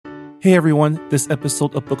Hey everyone, this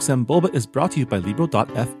episode of Books and Boba is brought to you by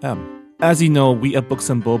Libro.fm. As you know, we at Books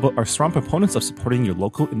and Boba are strong proponents of supporting your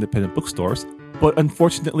local independent bookstores, but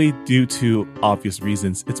unfortunately, due to obvious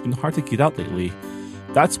reasons, it's been hard to get out lately.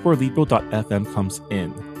 That's where Libro.fm comes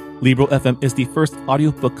in. Libro.fm is the first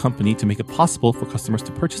audiobook company to make it possible for customers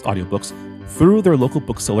to purchase audiobooks through their local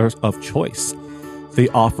booksellers of choice. They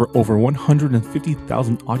offer over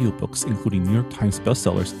 150,000 audiobooks, including New York Times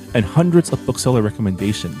bestsellers and hundreds of bookseller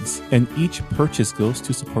recommendations. And each purchase goes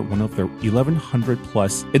to support one of their 1,100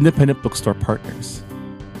 plus independent bookstore partners.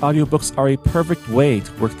 Audiobooks are a perfect way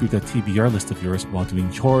to work through that TBR list of yours while doing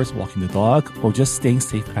chores, walking the dog, or just staying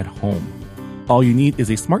safe at home. All you need is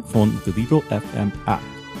a smartphone with the Libro FM app.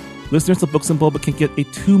 Listeners of Books and Boba can get a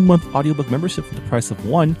 2-month audiobook membership for the price of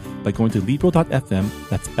one by going to Libro.fm,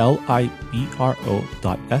 that's Libro.fm,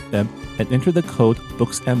 and enter the code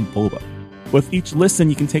BooksandBoba. With each listen,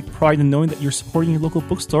 you can take pride in knowing that you're supporting your local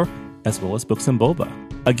bookstore as well as Books and Boba.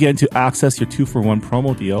 Again, to access your 2-for-1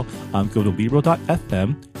 promo deal, go to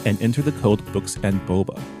Libro.fm and enter the code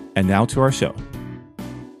BooksandBoba. And now to our show.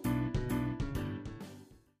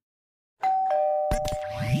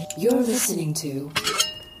 You're listening to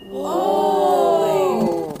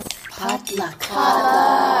Whoa! Potluck.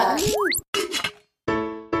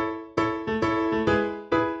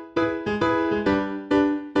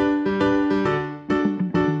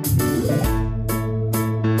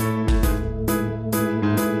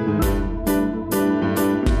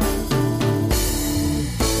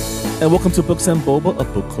 And welcome to Books and Boba, a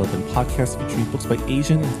book club and podcast featuring books by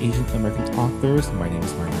Asian and Asian American authors. My name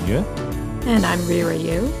is Martin Yue. And I'm Rira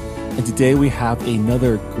Yu. And today we have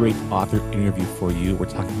another great author interview for you. We're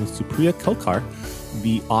talking with Supriya Kelkar,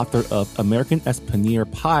 the author of American as Paneer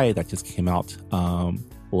Pie that just came out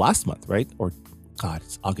last month, right? Or, God,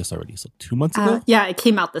 it's August already, so 2 months ago? Yeah, it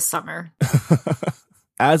came out this summer.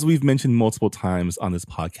 As we've mentioned multiple times on this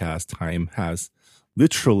podcast, time has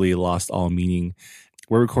literally lost all meaning.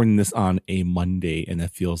 We're recording this on a Monday, and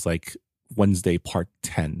it feels like Wednesday part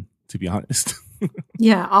 10, to be honest.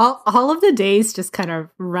 Yeah, all of the days just kind of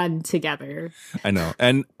run together. I know.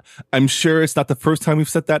 And I'm sure it's not the first time we've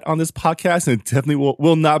said that on this podcast, and it definitely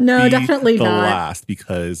will not be definitely the not. last,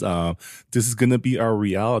 because this is going to be our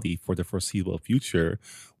reality for the foreseeable future,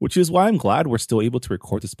 which is why I'm glad we're still able to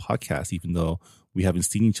record this podcast, even though we haven't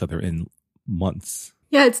seen each other in months.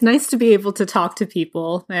 Yeah, it's nice to be able to talk to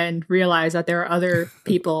people and realize that there are other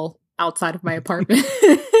people outside of my apartment.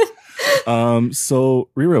 So,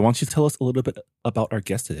 Rira, why don't you tell us a little bit about our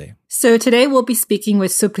guest today? So today we'll be speaking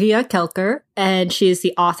with Supriya Kelkar, and she is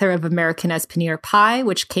the author of American as Paneer Pie,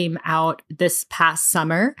 which came out this past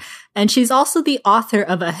summer. And she's also the author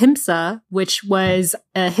of Ahimsa, which was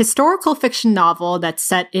a historical fiction novel that's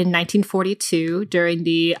set in 1942 during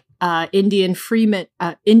the Indian freedom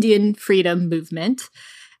movement.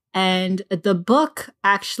 And the book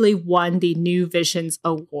actually won the New Visions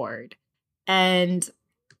Award. And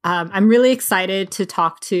I'm really excited to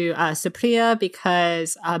talk to Supriya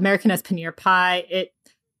because American as Paneer Pie,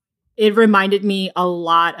 it reminded me a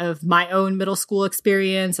lot of my own middle school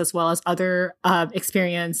experience, as well as other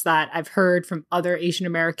experience that I've heard from other Asian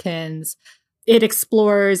Americans. It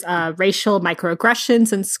explores racial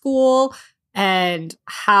microaggressions in school and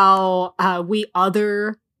how we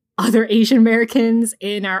other Asian Americans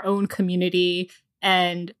in our own community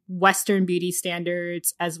and Western beauty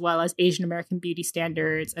standards, as well as Asian American beauty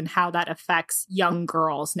standards, and how that affects young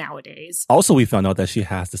girls nowadays. Also, we found out that she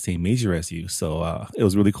has the same major as you. So it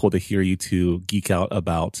was really cool to hear you two geek out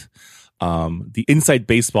about the inside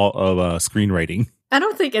baseball of screenwriting. I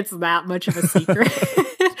don't think it's that much of a secret.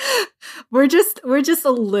 We're just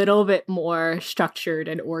a little bit more structured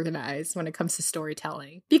and organized when it comes to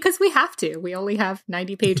storytelling, because we have to. We only have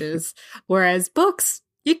 90 pages, whereas books,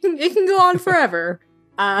 it can go on forever.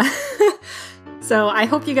 So I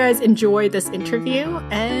hope you guys enjoy this interview,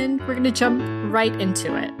 and we're going to jump right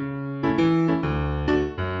into it.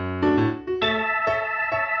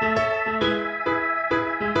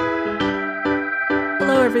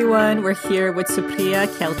 Hello, everyone. We're here with Supriya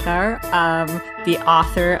Kelkar, the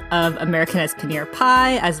author of American as Paneer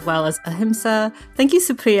Pie, as well as Ahimsa. Thank you,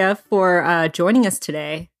 Supriya, for joining us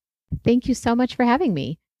today. Thank you so much for having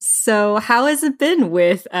me. So how has it been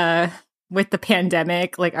with the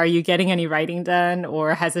pandemic? Like, are you getting any writing done,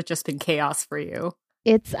 or has it just been chaos for you?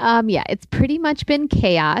 It's it's pretty much been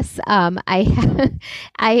chaos. I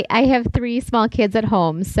have 3 small kids at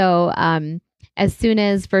home, so as soon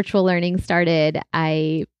as virtual learning started,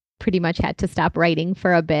 I pretty much had to stop writing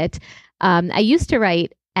for a bit. I used to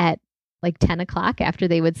write at like 10 o'clock after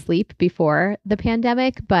they would sleep before the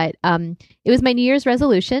pandemic. But it was my New Year's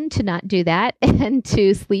resolution to not do that and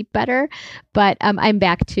to sleep better. But I'm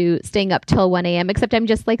back to staying up till 1 a.m., except I'm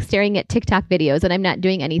just like staring at TikTok videos and I'm not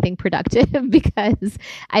doing anything productive because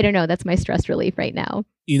I don't know, that's my stress relief right now.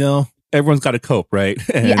 You know, everyone's got to cope, right?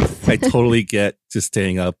 And Yes. I totally get just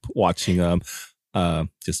staying up, watching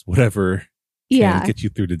just whatever can get you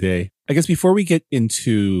through the day. I guess before we get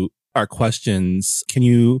into our questions, can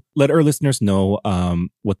you let our listeners know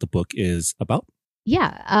what the book is about?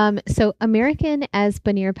 Yeah. So American as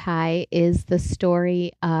Paneer Pie is the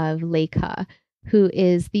story of Lekha, who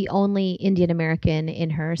is the only Indian American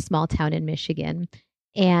in her small town in Michigan.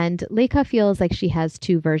 And Lekha feels like she has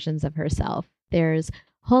two versions of herself. There's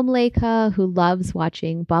home Lekha, who loves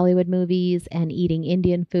watching Bollywood movies and eating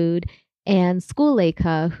Indian food, and school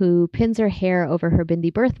Lekha, who pins her hair over her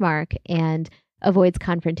bindi birthmark and avoids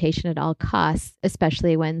confrontation at all costs,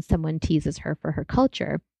 especially when someone teases her for her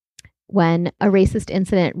culture. When a racist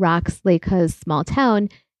incident rocks Lekha's small town,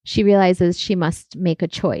 she realizes she must make a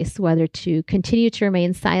choice, whether to continue to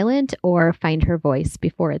remain silent or find her voice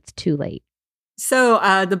before it's too late.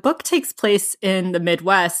 So the book takes place in the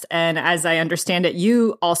Midwest, and as I understand it,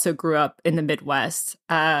 you also grew up in the Midwest.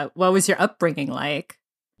 What was your upbringing like?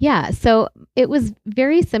 Yeah, so it was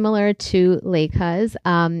very similar to Lekha's.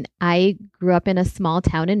 I grew up in a small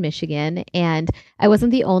town in Michigan, and I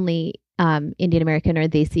wasn't the only Indian American or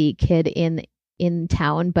Desi kid in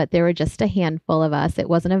town, but there were just a handful of us. It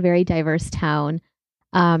wasn't a very diverse town.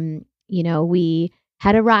 We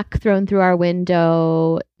had a rock thrown through our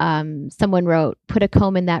window. Someone wrote, "Put a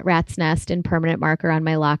comb in that rat's nest" in permanent marker on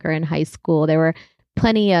my locker in high school. There were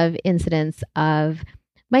plenty of incidents of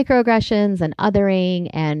microaggressions and othering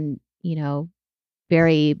and,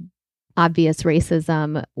 very obvious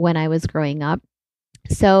racism when I was growing up.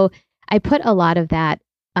 So I put a lot of that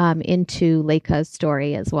into Lekha's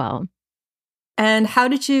story as well. And how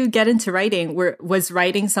did you get into writing? Was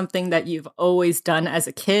writing something that you've always done as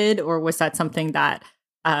a kid, or was that something that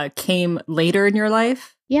came later in your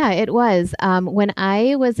life? Yeah, it was. When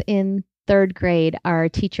I was in third grade, our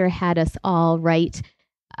teacher had us all write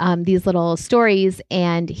these little stories,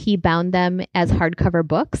 and he bound them as hardcover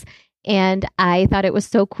books. And I thought it was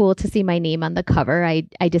so cool to see my name on the cover.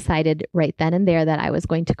 I decided right then and there that I was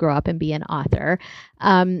going to grow up and be an author.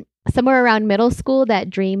 Somewhere around middle school,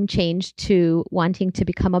 that dream changed to wanting to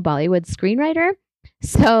become a Bollywood screenwriter.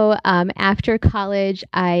 So after college,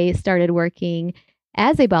 I started working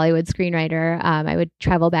as a Bollywood screenwriter. I would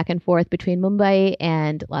travel back and forth between Mumbai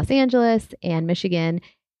and Los Angeles and Michigan.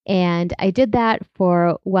 And I did that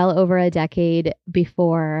for well over a decade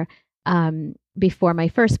before my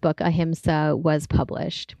first book, Ahimsa, was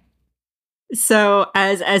published. So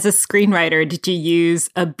as a screenwriter, did you use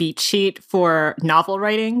a beat sheet for novel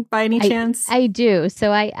writing by any chance? I do.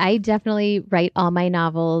 So I definitely write all my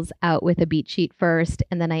novels out with a beat sheet first,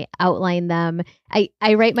 and then I outline them.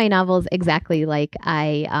 I write my novels exactly like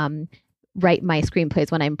I write my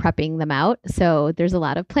screenplays when I'm prepping them out. So there's a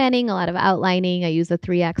lot of planning, a lot of outlining. I use a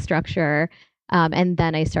 3-act structure, and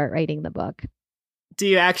then I start writing the book. Do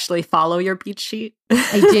you actually follow your beat sheet?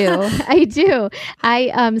 I do.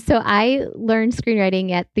 So I learned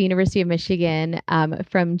screenwriting at the University of Michigan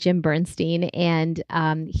from Jim Bernstein, and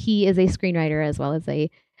he is a screenwriter as well as a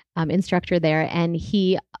instructor there, and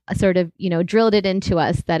he sort of drilled it into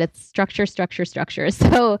us that it's structure.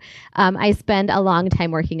 So I spend a long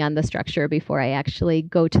time working on the structure before I actually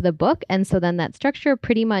go to the book, and so then that structure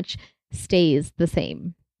pretty much stays the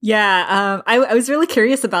same. Yeah, I was really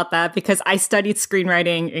curious about that because I studied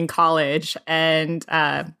screenwriting in college, and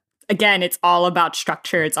again, it's all about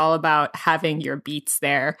structure. It's all about having your beats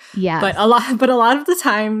there. Yeah, but a lot of the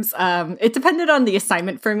times, it depended on the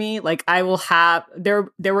assignment for me. Like I will have there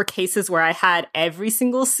were cases where I had every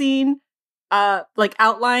single scene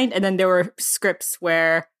outlined, and then there were scripts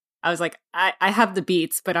where I was like, I have the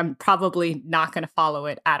beats, but I'm probably not going to follow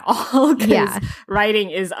it at all because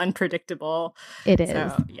writing is unpredictable. It is.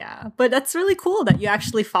 So, yeah. But that's really cool that you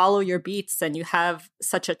actually follow your beats and you have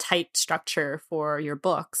such a tight structure for your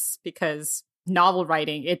books, because novel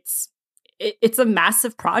writing, it's a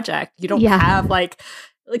massive project. You don't have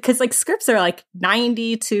because scripts are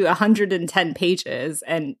 90 to 110 pages,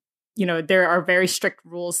 and there are very strict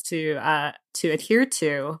rules to adhere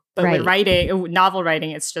to. But with novel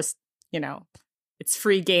writing, it's just, it's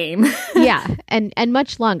free game. Yeah. And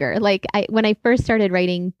much longer. When I first started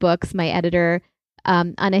writing books, my editor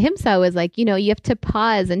on Ahimsa was like, you have to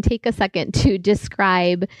pause and take a second to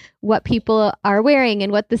describe what people are wearing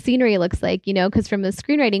and what the scenery looks like, because from the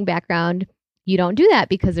screenwriting background, you don't do that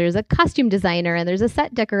because there's a costume designer and there's a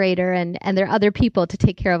set decorator and there are other people to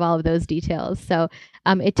take care of all of those details. So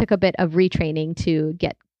it took a bit of retraining to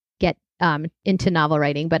get into novel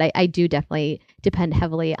writing, but I do definitely depend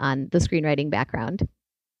heavily on the screenwriting background.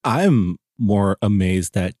 I'm more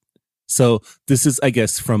amazed that, so this is, I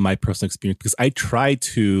guess, from my personal experience, because I tried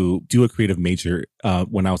to do a creative major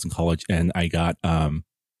when I was in college, and I got,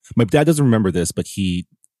 my dad doesn't remember this, but he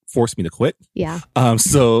forced me to quit. Yeah.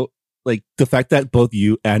 So like the fact that both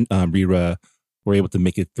you and Rira were able to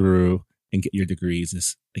make it through and get your degrees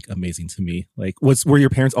is like amazing to me. Like, were your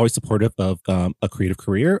parents always supportive of a creative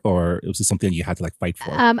career, or was this something you had to like fight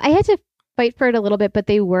for? I had to fight for it a little bit, but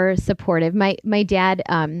they were supportive. My dad,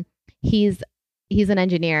 he's an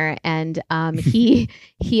engineer, and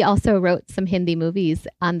he also wrote some Hindi movies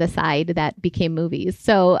on the side that became movies.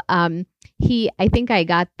 So I think I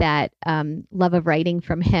got that love of writing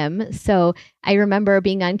from him. So I remember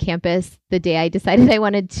being on campus the day I decided I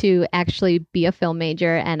wanted to actually be a film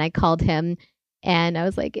major, and I called him and I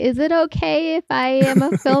was like, "Is it okay if I am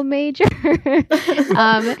a film major?"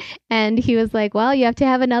 And he was like, "Well, you have to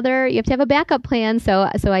have a backup plan." So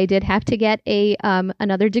I did have to get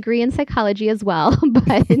another degree in psychology as well,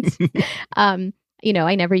 but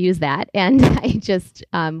I never used that, and I just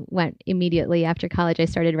went immediately after college. I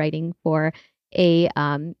started writing for a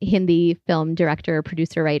Hindi film director,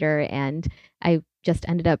 producer, writer, and I just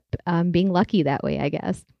ended up being lucky that way, I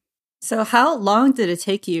guess. So how long did it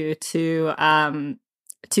take you to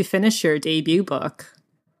finish your debut book?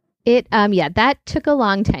 That took a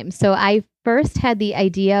long time. So I first had the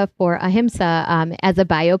idea for Ahimsa as a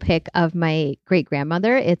biopic of my great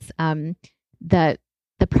grandmother. It's the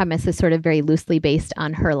premise is sort of very loosely based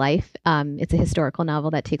on her life. It's a historical novel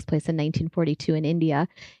that takes place in 1942 in India,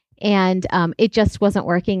 and it just wasn't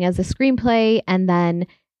working as a screenplay. And then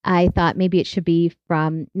I thought maybe it should be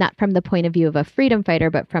not from the point of view of a freedom fighter,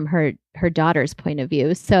 but from her daughter's point of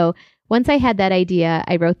view. So once I had that idea,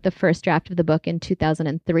 I wrote the first draft of the book in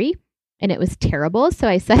 2003, and it was terrible. So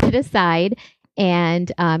I set it aside,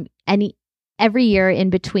 and every year in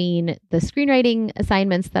between the screenwriting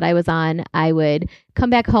assignments that I was on, I would come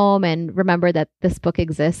back home and remember that this book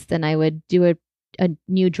exists, and I would do a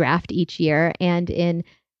new draft each year. And in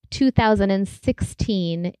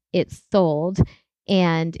 2016, it sold,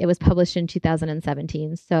 and it was published in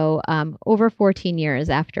 2017. So over 14 years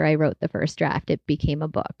after I wrote the first draft, it became a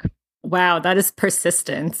book. Wow, that is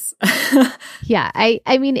persistence. Yeah,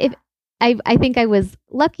 I mean, I think I was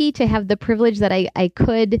lucky to have the privilege that I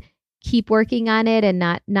could keep working on it and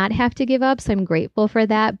not have to give up. So I'm grateful for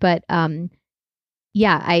that. But I'm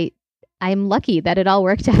lucky that it all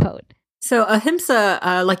worked out. So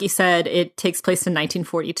Ahimsa, like you said, it takes place in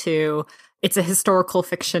 1942. It's a historical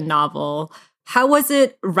fiction novel. How was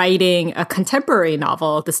it writing a contemporary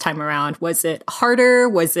novel this time around? Was it harder?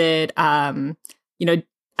 Was it, I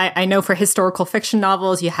know for historical fiction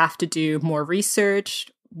novels, you have to do more research.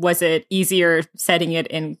 Was it easier setting it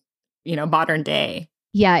in, modern day?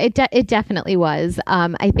 Yeah, it definitely was.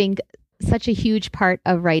 I think such a huge part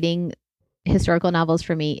of writing historical novels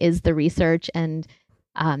for me is the research, and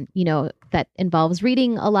that involves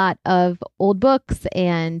reading a lot of old books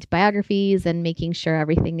and biographies and making sure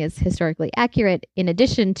everything is historically accurate, in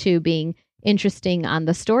addition to being interesting on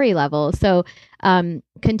the story level. So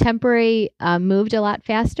contemporary moved a lot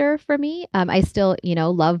faster for me. I still,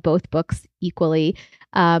 love both books equally.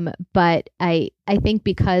 But I think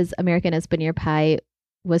because American Espanol Pie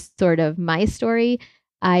was sort of my story,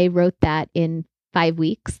 I wrote that in 5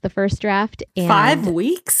 weeks, the first draft. And 5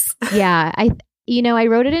 weeks? Yeah. I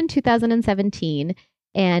wrote it in 2017.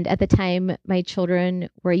 And at the time, my children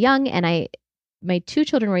were young, and my 2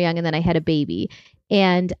 children were young, and then I had a baby.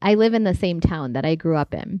 And I live in the same town that I grew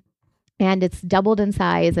up in. And it's doubled in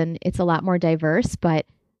size, and it's a lot more diverse. But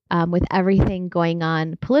with everything going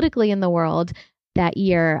on politically in the world that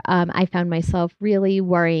year, I found myself really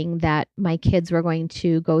worrying that my kids were going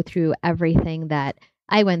to go through everything that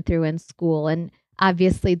I went through in school. And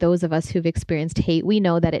obviously, those of us who've experienced hate, we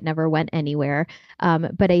know that it never went anywhere.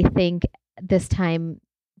 But I think this time,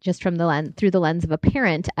 just through the lens of a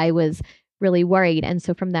parent, I was really worried. And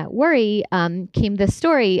so from that worry came this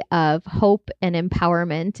story of hope and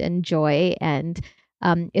empowerment and joy. And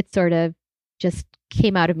it sort of just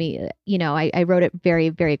came out of me. I wrote it very,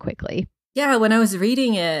 very quickly. Yeah, when I was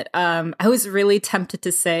reading it, I was really tempted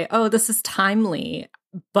to say, oh, this is timely.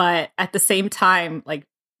 But at the same time, like,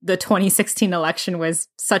 the 2016 election was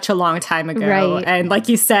such a long time ago. Right. And like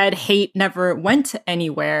you said, hate never went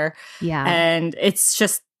anywhere. Yeah. And it's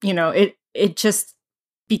just, it just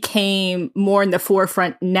became more in the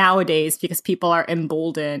forefront nowadays because people are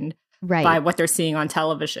emboldened Right. by what they're seeing on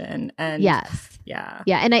television. And yes. yeah.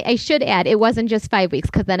 Yeah. And I should add, it wasn't just 5 weeks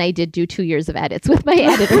because then I did do 2 years of edits with my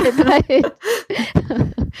editor.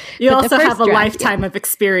 You but also have a draft, lifetime of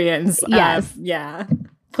experience. Yes. Yeah.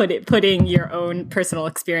 Putting your own personal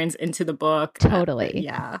experience into the book. Totally.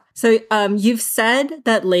 Yeah. So you've said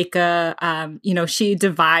that Leica, she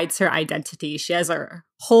divides her identity. She has her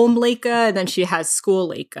home Leica and then she has school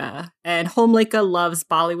Leica. And home Leica loves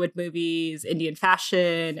Bollywood movies, Indian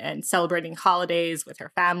fashion, and celebrating holidays with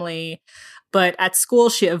her family. But at school,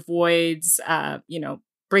 she avoids,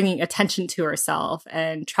 bringing attention to herself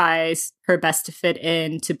and tries her best to fit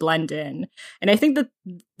in, to blend in. And I think that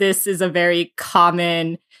this is a very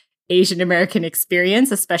common Asian American experience,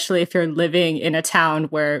 especially if you're living in a town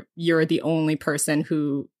where you're the only person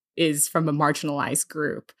who is from a marginalized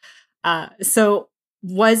group. So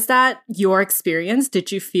was that your experience?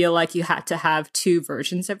 Did you feel like you had to have two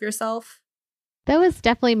versions of yourself? That was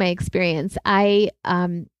definitely my experience. I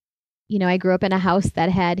grew up in a house that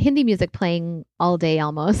had Hindi music playing all day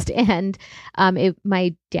almost. And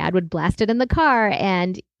my dad would blast it in the car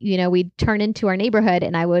and, we'd turn into our neighborhood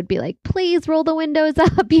and I would be like, please roll the windows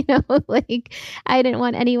up, like I didn't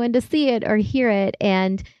want anyone to see it or hear it.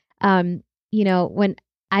 And, when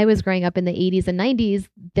I was growing up in the 80s and 90s,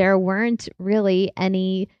 there weren't really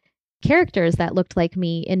any characters that looked like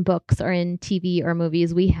me in books or in TV or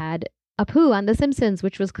movies. We had Apu on The Simpsons,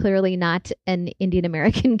 which was clearly not an Indian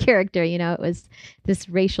American character. It was this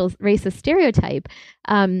racist stereotype.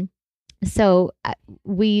 So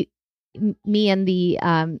me and the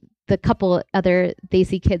couple other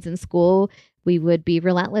Desi kids in school, we would be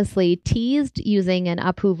relentlessly teased using an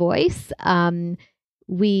Apu voice.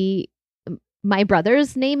 My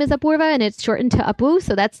brother's name is Apurva and it's shortened to Apu,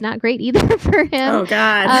 so that's not great either for him. Oh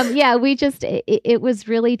God. It was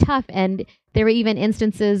really tough. And there were even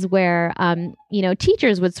instances where,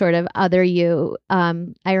 teachers would sort of other you.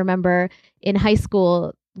 I remember in high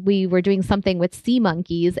school, we were doing something with sea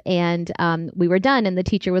monkeys and we were done and the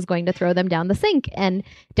teacher was going to throw them down the sink and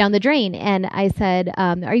down the drain. And I said,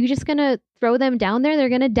 are you just going to throw them down there? They're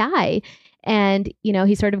going to die. And,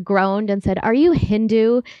 he sort of groaned and said, are you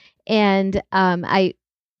Hindu? And I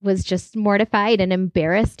was just mortified and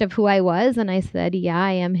embarrassed of who I was. And I said, yeah,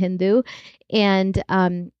 I am Hindu. And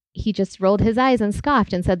he just rolled his eyes and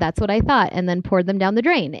scoffed and said, that's what I thought, and then poured them down the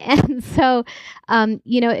drain. And so,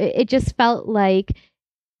 it just felt like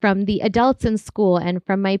from the adults in school and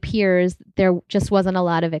from my peers, there just wasn't a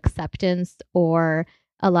lot of acceptance or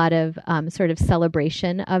a lot of sort of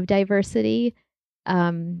celebration of diversity.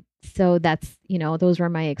 So that's, those were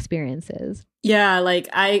my experiences. Yeah, like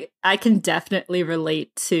I can definitely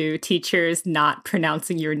relate to teachers not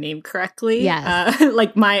pronouncing your name correctly. Yes.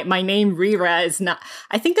 Like my name Rira is not,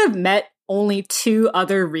 I think I've met only 2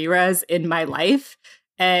 other Riras in my life.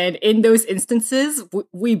 And in those instances,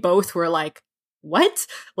 we both were like, what?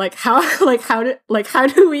 How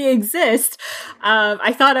do we exist?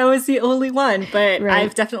 I thought I was the only one, but right.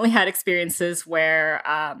 I've definitely had experiences where,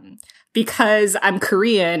 because I'm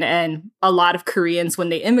Korean and a lot of Koreans, when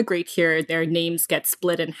they immigrate here, their names get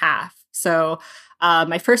split in half. So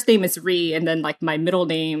my first name is Ri, and then my middle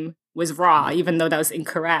name was Ra, even though that was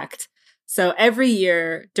incorrect. So every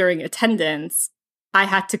year during attendance, I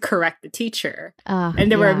had to correct the teacher. And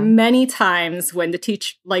there were many times when the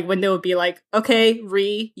teacher, when they would be like, okay,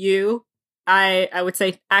 Ri, you. I would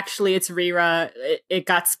say, actually, it's Rira. It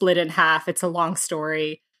got split in half. It's a long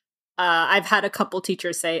story. I've had a couple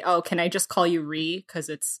teachers say, oh, can I just call you Ri? Because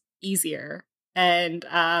it's easier. And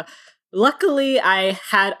luckily, I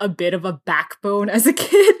had a bit of a backbone as a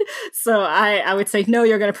kid. So I would say, no,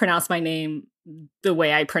 you're going to pronounce my name the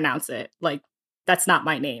way I pronounce it. That's not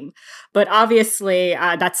my name. But obviously,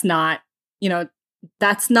 that's not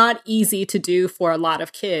easy to do for a lot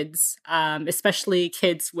of kids, especially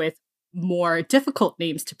kids with more difficult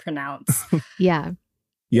names to pronounce. Yeah.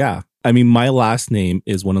 Yeah. I mean, my last name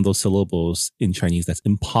is one of those syllables in Chinese that's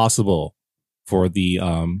impossible for the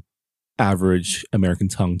average American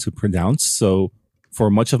tongue to pronounce. So for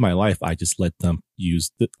much of my life, I just let them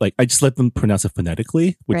pronounce it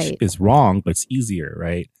phonetically, which is wrong, but it's easier,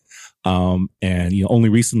 right? And only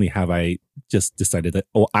recently have I just decided that,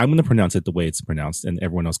 I'm going to pronounce it the way it's pronounced, and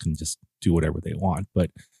everyone else can just do whatever they want. But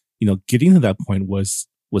getting to that point was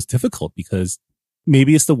difficult because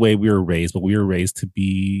maybe it's the way we were raised, but we were raised to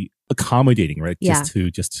be accommodating, right? Yeah.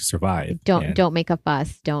 Just to survive. Don't make a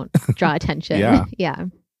fuss. Don't draw attention. Yeah. Yeah.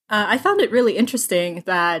 I found it really interesting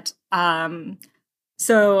that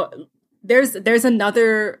so there's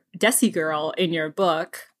another Desi girl in your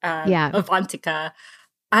book, Avantika.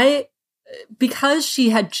 Because she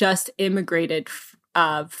had just immigrated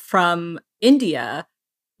from India,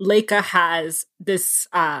 Leica has this,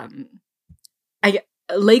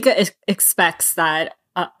 Leica expects that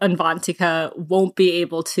Avantika won't be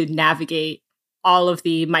able to navigate all of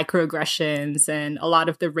the microaggressions and a lot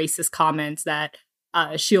of the racist comments that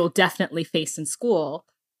she'll definitely face in school.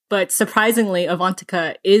 But surprisingly,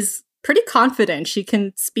 Avantika is pretty confident. She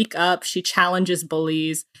can speak up. She challenges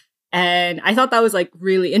bullies. And I thought that was like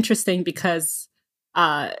really interesting because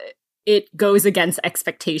it goes against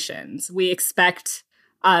expectations. We expect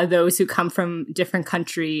those who come from different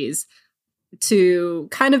countries to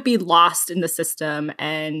kind of be lost in the system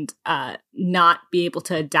and not be able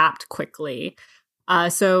to adapt quickly.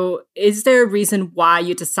 So is there a reason why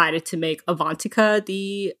you decided to make Avantika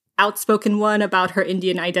the outspoken one about her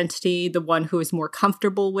Indian identity, the one who is more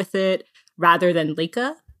comfortable with it, rather than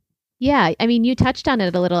Leica? Yeah, I mean, you touched on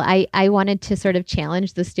it a little. I wanted to sort of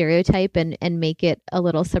challenge the stereotype and make it a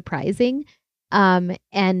little surprising. And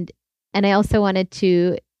I also wanted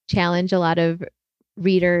to challenge a lot of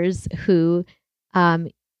readers who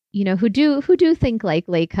who do think like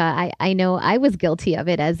Leica. I know I was guilty of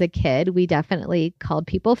it as a kid. We definitely called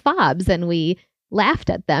people fobs and we laughed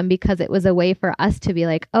at them because it was a way for us to be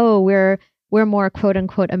like, oh, we're more quote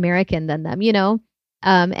unquote American than them,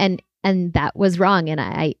 and that was wrong. And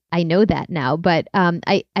I know that now, but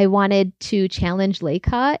I wanted to challenge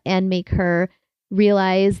Leica and make her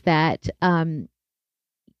realize that,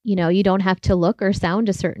 you don't have to look or sound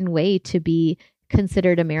a certain way to be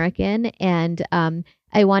considered American. And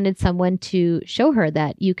I wanted someone to show her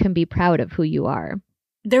that you can be proud of who you are.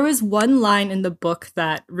 There was one line in the book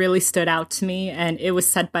that really stood out to me, and it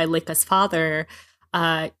was said by Leica's father.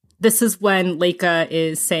 This is when Leica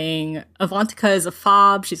is saying Avantika is a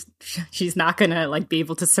fob. She's not gonna like be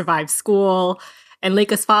able to survive school. And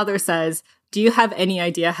Leica's father says, "Do you have any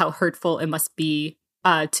idea how hurtful it must be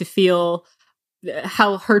to feel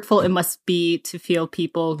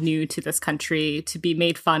people new to this country, to be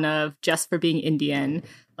made fun of just for being Indian?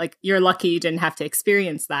 Like, you're lucky you didn't have to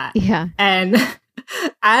experience that." Yeah. And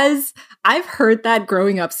as I've heard that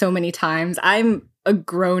growing up so many times, I'm a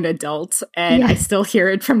grown adult and I still hear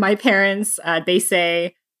it from my parents. They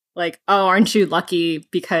say like, "Oh, aren't you lucky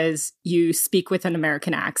because you speak with an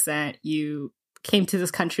American accent? You came to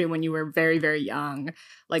this country when you were very, very young.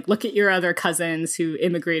 Like, look at your other cousins who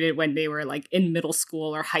immigrated when they were like in middle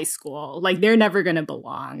school or high school. Like, they're never going to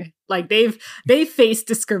belong. Like, they've faced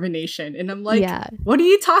discrimination." And I'm like, what are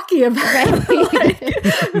you talking about?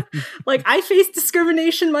 Right. like, I faced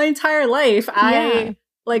discrimination my entire life.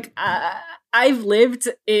 I've lived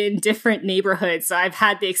in different neighborhoods. So I've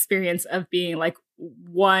had the experience of being like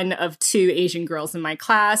one of two Asian girls in my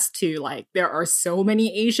class to like, there are so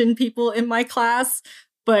many Asian people in my class.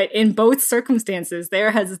 But in both circumstances,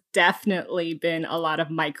 there has definitely been a lot of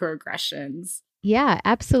microaggressions. Yeah,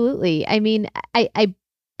 absolutely. I mean, I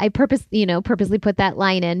purposely put that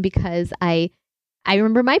line in because I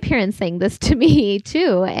remember my parents saying this to me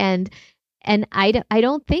too. And I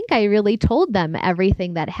don't think I really told them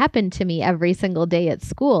everything that happened to me every single day at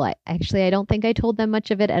school. I don't think I told them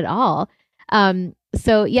much of it at all.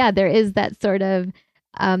 So yeah, there is that sort of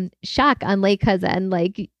shock on Leica's end.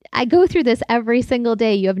 Like, I go through this every single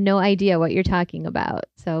day. You have no idea what you're talking about.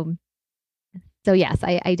 So yes,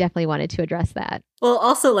 I definitely wanted to address that. Well,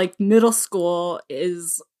 also like middle school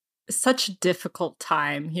is such a difficult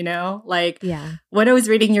time, Like, when I was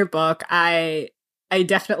reading your book, I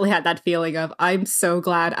definitely had that feeling of, I'm so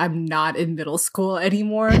glad I'm not in middle school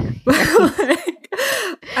anymore.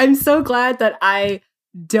 I'm so glad that I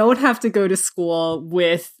don't have to go to school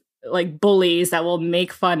with like bullies that will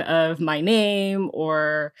make fun of my name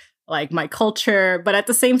or like my culture. But at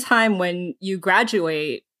the same time, when you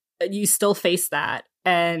graduate, you still face that.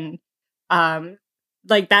 And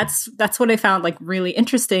like that's what I found like really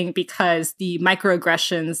interesting, because the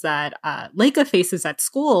microaggressions that Leica faces at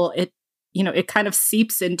school, it kind of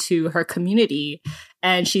seeps into her community,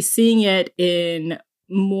 and she's seeing it in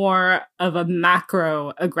more of a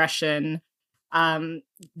macro aggression.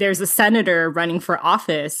 There's a senator running for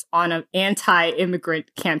office on an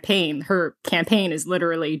anti-immigrant campaign. Her campaign is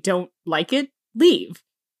literally "Don't like it, leave,"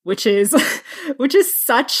 which is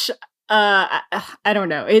such I don't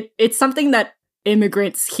know. It's something that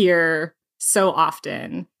immigrants hear so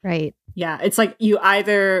often. Right. Yeah, it's like you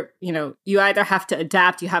either have to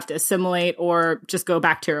adapt, you have to assimilate, or just go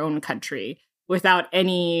back to your own country without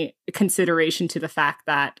any consideration to the fact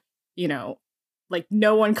that, like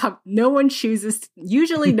no one chooses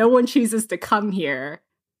to come here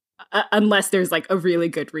unless there's like a really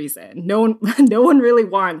good reason. No one really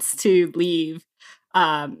wants to leave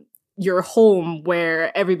your home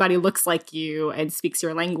where everybody looks like you and speaks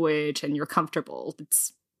your language and you're comfortable.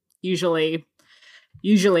 It's usually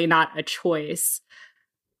usually not a choice.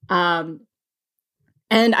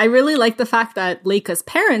 And I really like the fact that Leica's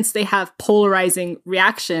parents, they have polarizing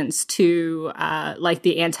reactions to like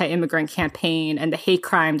the anti-immigrant campaign and the hate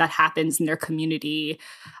crime that happens in their community.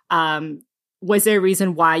 Was there a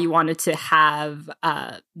reason why you wanted to have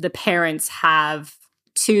the parents have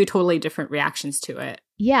two totally different reactions to it?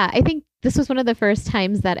 Yeah, I think this was one of the first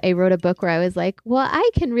times that I wrote a book where I was like, well, I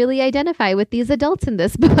can really identify with these adults in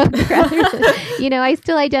this book. Rather than, I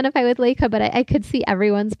still identify with Leica, but I could see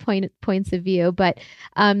everyone's points of view. But,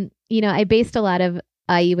 I based a lot of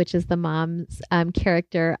Ai, which is the mom's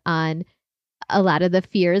character, on a lot of the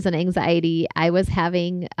fears and anxiety I was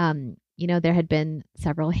having. There had been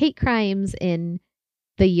several hate crimes in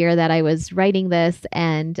the year that I was writing this.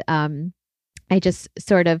 And I just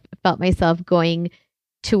sort of felt myself going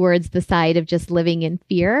towards the side of just living in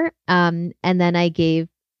fear. And then I gave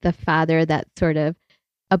the father that sort of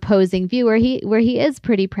opposing view where he is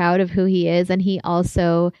pretty proud of who he is. And he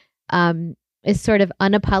also is sort of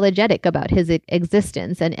unapologetic about his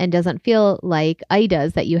existence and doesn't feel like I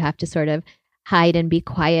does, that you have to sort of hide and be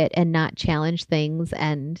quiet and not challenge things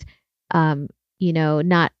and,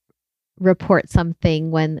 not report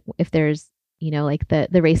something if there's, like the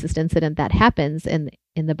racist incident that happens in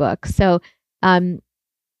the book. So, I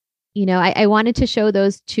wanted to show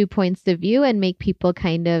those two points of view and make people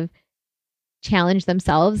kind of challenge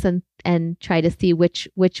themselves and try to see which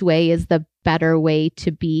way is the better way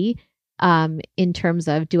to be in terms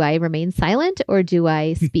of, do I remain silent or do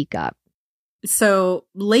I speak up? So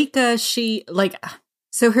Leica,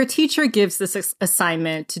 so her teacher gives this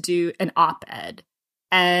assignment to do an op-ed,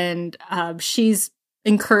 and she's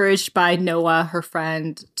encouraged by Noah, her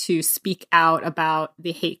friend, to speak out about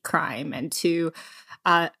the hate crime and to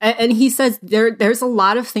and he says there's a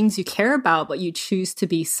lot of things you care about, but you choose to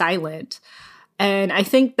be silent. And I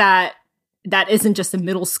think that isn't just a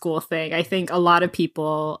middle school thing. I think a lot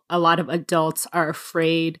of adults are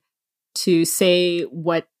afraid to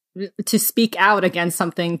to speak out against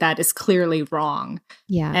something that is clearly wrong.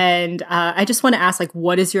 Yeah. And I just want to ask,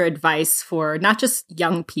 what is your advice for not just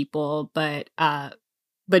young people, but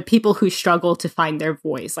people who struggle to find their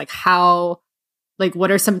voice?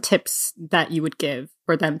 What are some tips that you would give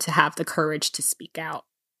for them to have the courage to speak out?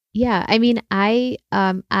 Yeah, I mean, I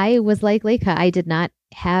was like Leica. I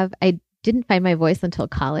didn't find my voice until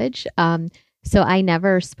college. So I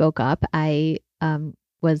never spoke up. I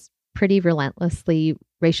was pretty relentlessly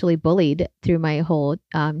racially bullied through my whole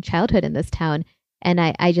childhood in this town. And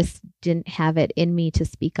I just didn't have it in me to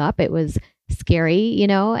speak up. It was scary,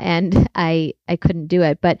 and I couldn't do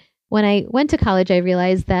it. But when I went to college, I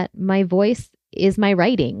realized that my voice is my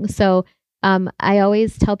writing. So I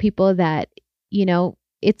always tell people that,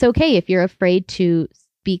 it's okay if you're afraid to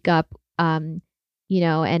speak up, and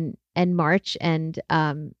march and,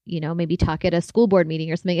 maybe talk at a school board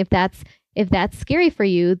meeting or something. If that's scary for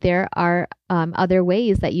you, there are other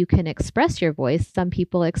ways that you can express your voice. Some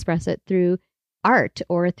people express it through art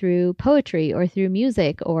or through poetry or through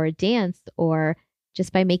music or dance or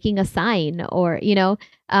just by making a sign or,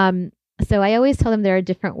 so I always tell them there are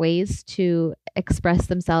different ways to express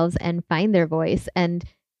themselves and find their voice. And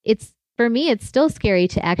for me, it's still scary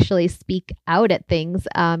to actually speak out at things.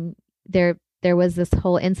 There was this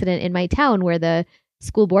whole incident in my town where the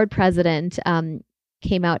school board president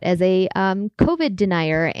came out as a COVID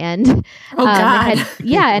denier and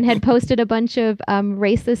had posted a bunch of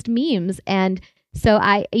racist memes. And so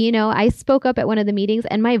I spoke up at one of the meetings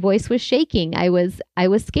and my voice was shaking. I was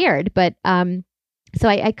scared, but so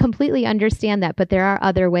I completely understand that. But there are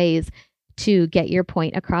other ways to get your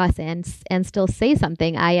point across and still say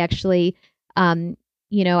something. I actually, I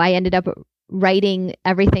ended up writing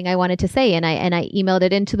everything I wanted to say and I emailed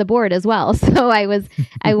it into the board as well. So I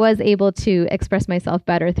was able to express myself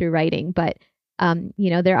better through writing, but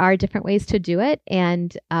there are different ways to do it.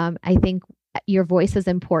 And I think your voice is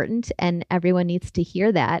important and everyone needs to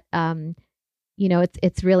hear that.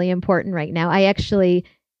 It's really important right now. I actually,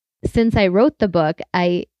 since I wrote the book,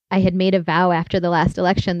 I had made a vow after the last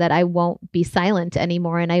election that I won't be silent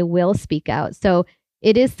anymore and I will speak out. So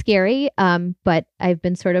it is scary, but I've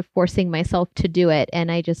been sort of forcing myself to do it.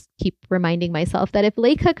 And I just keep reminding myself that if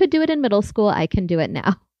Leica could do it in middle school, I can do it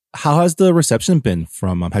now. How has the reception been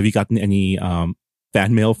from, have you gotten any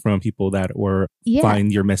fan mail from people that were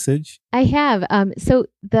find your message? I have. So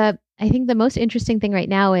I think the most interesting thing right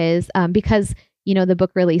now is because, the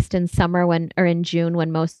book released in summer or in June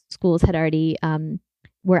when most schools had already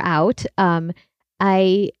were out.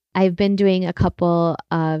 I've been doing a couple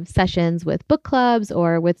of sessions with book clubs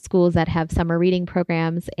or with schools that have summer reading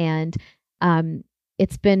programs. And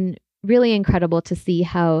it's been really incredible to see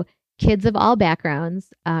how kids of all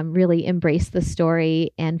backgrounds really embrace the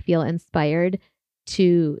story and feel inspired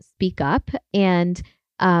to speak up. And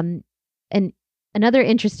another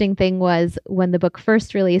interesting thing was when the book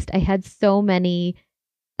first released, I had so many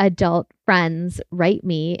adult friends write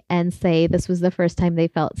me and say this was the first time they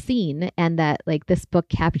felt seen and that like this book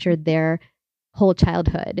captured their whole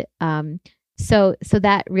childhood. So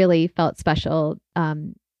that really felt special,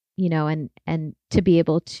 and to be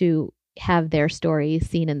able to have their story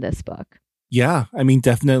seen in this book. Yeah, I mean,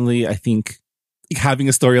 definitely, I think having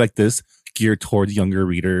a story like this geared toward younger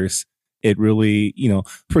readers, it really,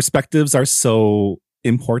 perspectives are so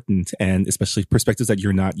important, and especially perspectives that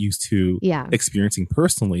you're not used to experiencing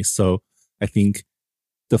personally. So I think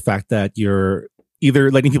the fact that you're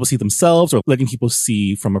either letting people see themselves or letting people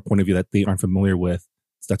see from a point of view that they aren't familiar with,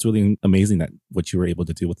 that's really amazing that what you were able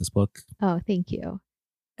to do with this book. Oh, thank you.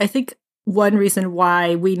 I think one reason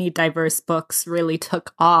why We Need Diverse books really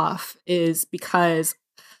took off is because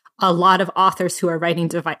a lot of authors who are writing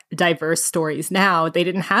diverse stories now, they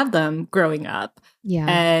didn't have them growing up. Yeah.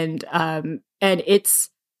 And it's,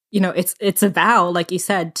 it's a vow, like you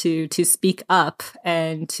said, to speak up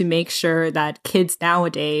and to make sure that kids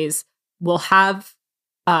nowadays will have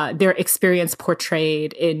their experience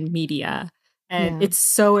portrayed in media. And it's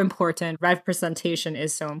so important. Representation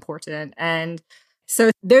is so important. And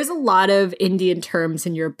so there's a lot of Indian terms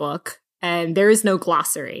in your book, and there is no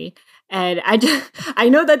glossary. And I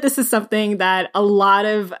know that this is something that a lot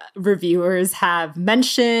of reviewers have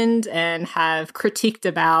mentioned and have critiqued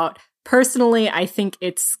about. Personally, I think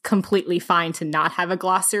it's completely fine to not have a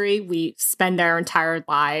glossary. We spend our entire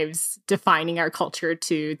lives defining our culture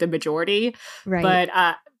to the majority. Right. But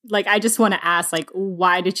I just want to ask,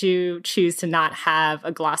 why did you choose to not have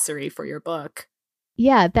a glossary for your book?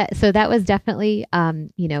 Yeah, that was definitely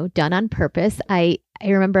done on purpose. I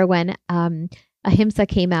remember when Ahimsa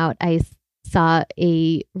came out, I saw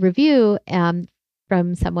a review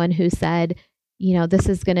from someone who said, this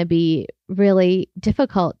is going to be really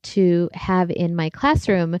difficult to have in my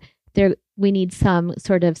classroom. We need some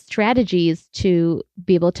sort of strategies to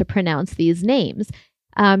be able to pronounce these names.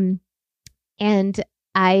 And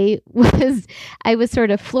I was sort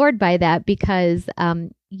of floored by that because,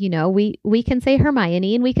 we can say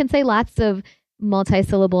Hermione and we can say lots of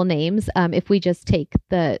multisyllable names if we just take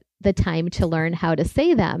the time to learn how to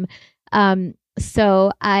say them.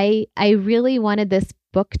 So I really wanted this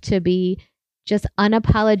book to be just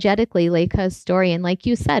unapologetically Lekha's story. And like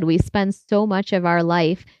you said, we spend so much of our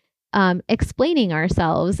life explaining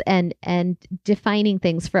ourselves and defining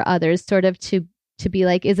things for others, sort of to be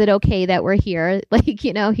like, is it okay that we're here?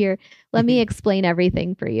 Here, let me explain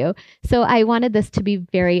everything for you. So I wanted this to be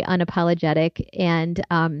very unapologetic and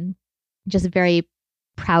just very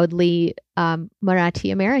proudly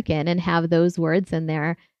Marathi American and have those words in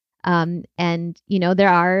there. And there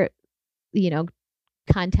are,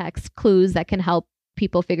 context clues that can help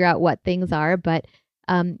people figure out what things are. But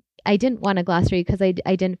I didn't want a glossary because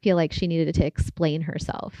I didn't feel like she needed to explain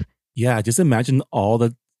herself. Yeah, just imagine all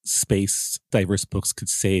the space diverse books could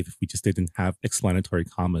save if we just didn't have explanatory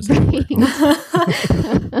commas.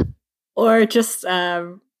 Or just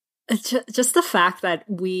the fact that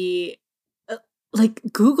we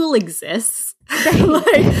Google exists.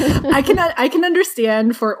 I can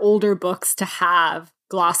understand for older books to have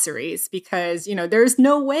glossaries because, there's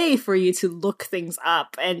no way for you to look things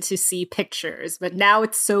up and to see pictures. But now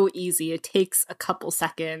it's so easy. It takes a couple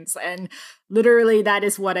seconds. And literally that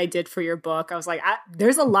is what I did for your book. I was like,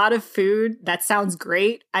 there's a lot of food that sounds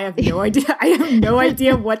great. I have no idea. I have no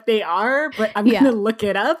idea what they are, but I'm going to look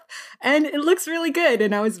it up. And it looks really good.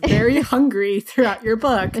 And I was very hungry throughout your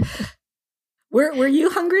book. Were you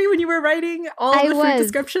hungry when you were writing all the food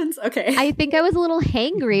descriptions? Okay. I think I was a little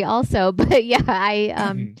hangry also, but yeah,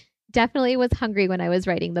 I definitely was hungry when I was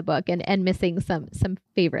writing the book and missing some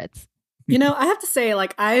favorites. I have to say, I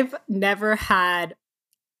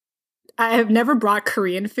have never brought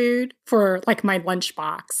Korean food for my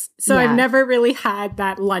lunchbox. So I've never really had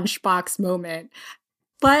that lunchbox moment.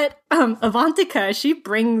 But Avantika, she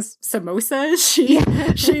brings samosas.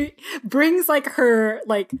 She brings her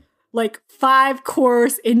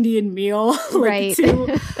 5-course Indian meal right.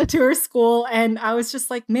 to her school. And I was just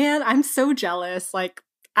like, man, I'm so jealous. Screw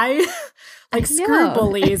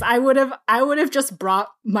bullies. I would have just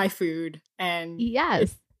brought my food. And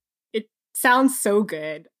yes, it sounds so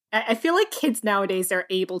good. I feel like kids nowadays are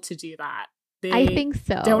able to do that. I think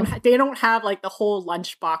so. They don't have the whole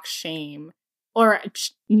lunchbox shame, or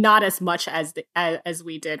not as much as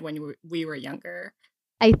we did when we were younger.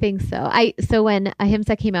 I think so. So when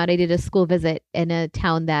Ahimsa came out, I did a school visit in a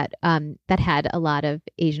town that had a lot of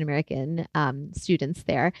Asian American students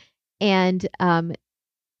there, And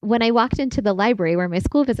when I walked into the library where my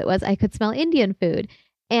school visit was, I could smell Indian food.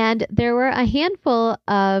 And there were a handful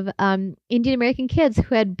of Indian American kids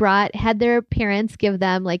who had their parents give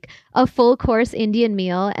them like a full course Indian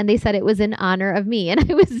meal. And they said it was in honor of me. And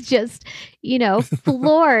I was just,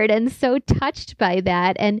 floored and so touched by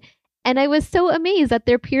that. And I was so amazed that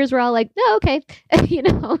their peers were all like, no, okay.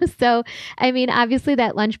 So, I mean, obviously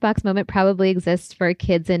that lunchbox moment probably exists for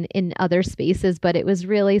kids in other spaces, but it was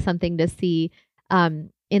really something to see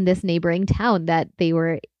in this neighboring town that they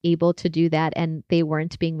were able to do that and they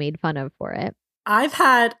weren't being made fun of for it. I've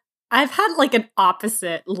had like an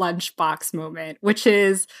opposite lunchbox moment, which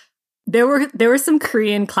is there were some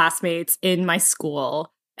Korean classmates in my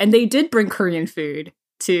school and they did bring Korean food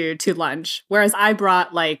to lunch, whereas I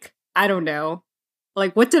brought like, I don't know,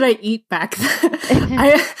 like what did I eat back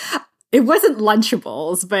then? It wasn't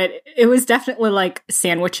Lunchables, but it was definitely like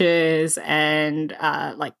sandwiches and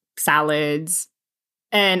like salads.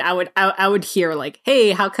 And I would hear like,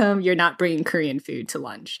 hey, how come you're not bringing Korean food to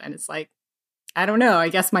lunch? And it's like, I don't know. I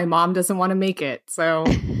guess my mom doesn't want to make it. So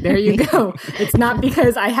there you go. It's not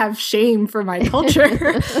because I have shame for my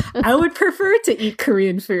culture. I would prefer to eat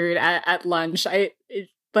Korean food at lunch.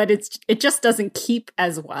 But it just doesn't keep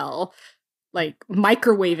as well. Like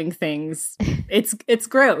microwaving things, it's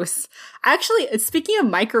gross. Actually, speaking of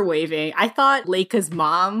microwaving, I thought Leica's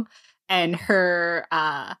mom and her,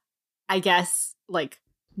 I guess, like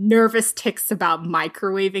nervous tics about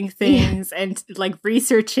microwaving things and like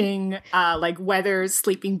researching like whether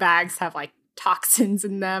sleeping bags have like toxins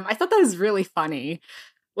in them. I thought that was really funny.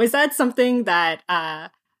 Was that something that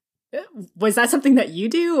you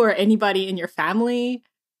do or anybody in your family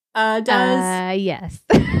does? Yes.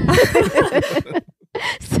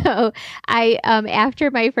 So I after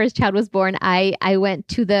my first child was born, I went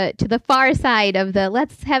to the far side of the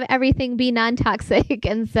let's have everything be non-toxic.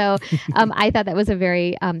 And so I thought that was a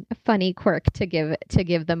very funny quirk to give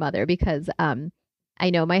the mother, because I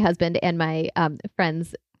know my husband and my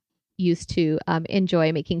friends used to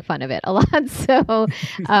enjoy making fun of it a lot. So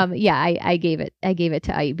I gave it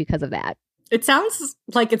to IU because of that. It sounds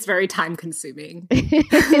like it's very time consuming.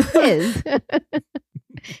 It is.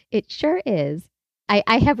 It sure is.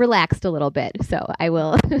 I have relaxed a little bit, so I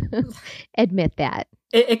will admit that.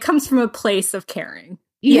 It comes from a place of caring.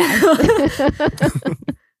 Yes.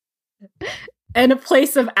 And a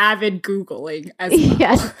place of avid Googling as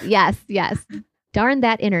well. Yes. Darn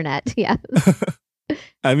that internet. Yes.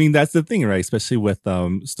 I mean, that's the thing, right? Especially with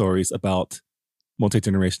stories about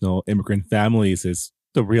multi-generational immigrant families, is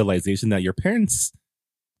the realization that your parents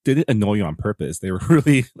didn't annoy you on purpose. They were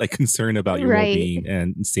really like concerned about your well-being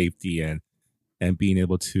and safety and being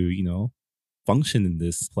able to, function in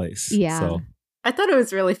this place. Yeah. So I thought it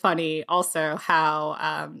was really funny also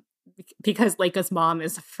how, because Leica's mom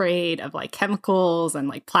is afraid of like chemicals and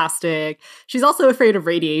like plastic, she's also afraid of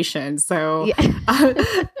radiation. So,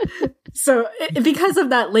 because of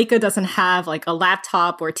that, Leica doesn't have like a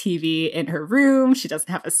laptop or TV in her room. She doesn't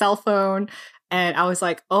have a cell phone. And I was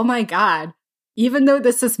like, oh my God, even though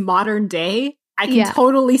this is modern day, I can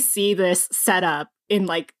totally see this set up in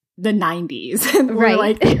like the 90s or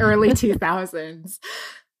like the early 2000s.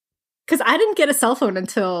 Because I didn't get a cell phone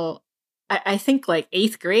until I think like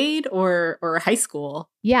 8th grade or high school.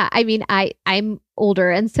 Yeah, I mean, I'm older,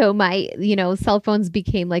 and so my cell phones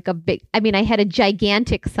became like a big. I mean, I had a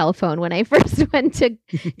gigantic cell phone when I first went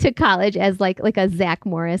to college as like a Zach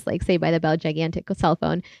Morris, like Saved by the Bell gigantic cell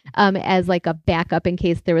phone, as like a backup in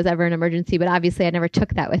case there was ever an emergency. But obviously, I never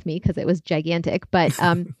took that with me because it was gigantic. But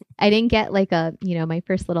I didn't get like my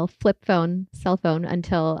first little flip phone cell phone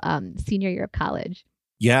until senior year of college.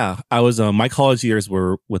 Yeah, I was. My college years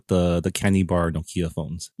were with the candy bar Nokia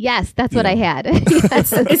phones. Yes, that's what I had.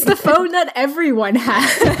 Yes. It's the phone that everyone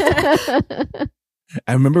had.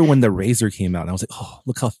 I remember when the Razor came out, and I was like, "Oh,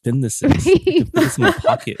 look how thin this is! I can put this in my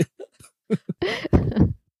pocket."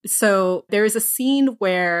 So there is a scene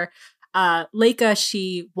where Leica,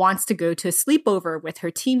 she wants to go to a sleepover with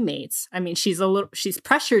her teammates. I mean, she's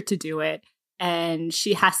pressured to do it, and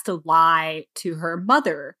she has to lie to her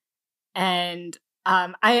mother. And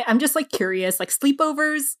I'm just like curious, like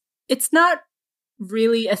sleepovers, it's not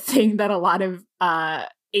really a thing that a lot of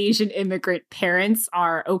Asian immigrant parents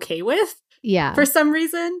are okay with. Yeah. For some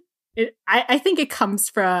reason. I think it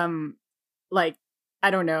comes from like,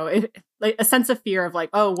 I don't know, like a sense of fear of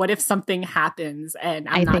like, oh, what if something happens and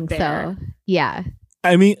I'm not there? So. Yeah.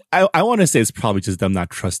 I mean, I want to say it's probably just them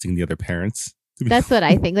not trusting the other parents That's what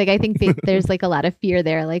I think. Like, I think there's like a lot of fear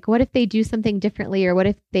there. Like, what if they do something differently, or what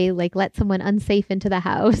if they like let someone unsafe into the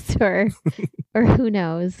house, or who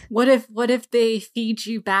knows? What if they feed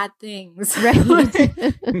you bad things? Right.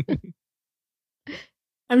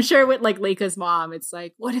 I'm sure with like Leica's mom, it's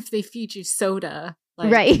like, what if they feed you soda?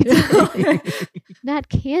 Like, right. Not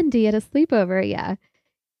candy at a sleepover. Yeah.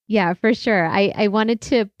 Yeah, for sure. I wanted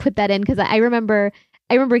to put that in because I remember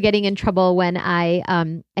getting in trouble when I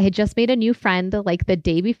had just made a new friend like the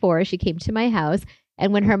day before she came to my house.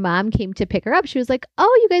 And when her mom came to pick her up, she was like,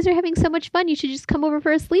 "Oh, you guys are having so much fun. You should just come over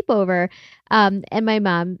for a sleepover." And my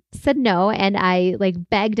mom said no. And I like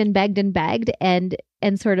begged and begged and begged and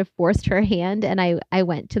sort of forced her hand. And I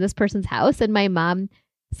went to this person's house, and my mom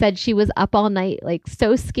said she was up all night, like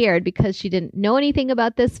so scared because she didn't know anything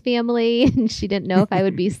about this family and she didn't know if I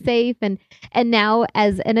would be safe. And now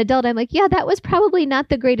as an adult, I'm like, yeah, that was probably not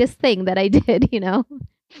the greatest thing that I did,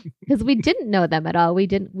 because we didn't know them at all.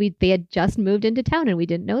 They had just moved into town and we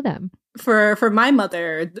didn't know them. For my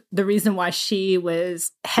mother, the reason why she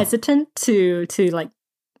was hesitant to like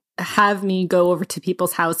have me go over to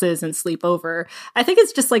people's houses and sleep over, I think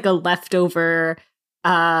it's just like a leftover,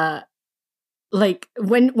 like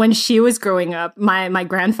when she was growing up, my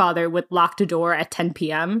grandfather would lock the door at 10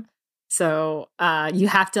 p.m. So you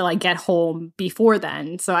have to like get home before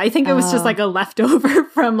then. So I think it was just like a leftover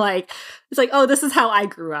from like, it's like, oh, this is how I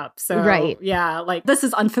grew up. So right. Yeah, like this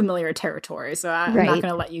is unfamiliar territory. So I'm not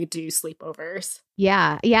going to let you do sleepovers.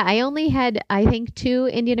 Yeah. Yeah. I only had, I think, 2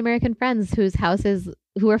 Indian American friends who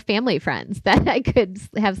are family friends that I could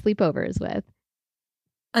have sleepovers with.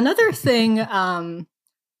 Another thing,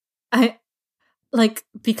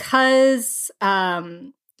 because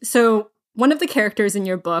so one of the characters in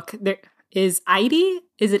your book there is Aidy.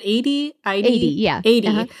 Is it Aidy? Aidy, yeah. Aidy.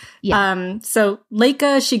 Uh-huh. Yeah. So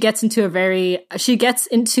Leica, she gets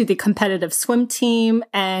into the competitive swim team,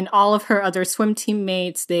 and all of her other swim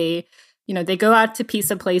teammates, they go out to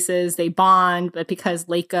pizza places, they bond, but because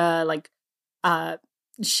Leica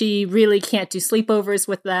she really can't do sleepovers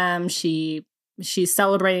with them, she's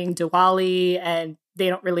celebrating Diwali and they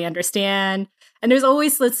don't really understand. And there's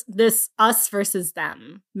always this us versus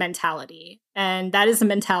them mentality. And that is a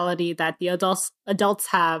mentality that the adults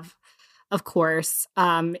have, of course,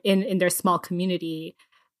 in their small community.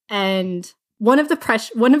 And one of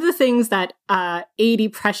the things that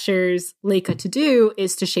Aidy pressures Leica to do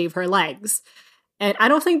is to shave her legs. And I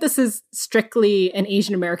don't think this is strictly an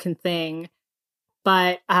Asian American thing,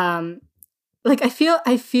 but I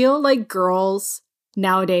feel like girls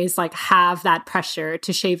nowadays like have that pressure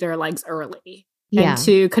to shave their legs early and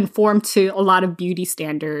to conform to a lot of beauty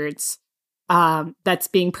standards that's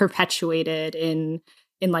being perpetuated in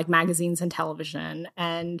like magazines and television.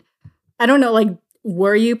 And I don't know, like,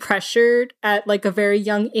 were you pressured at like a very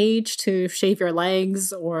young age to shave your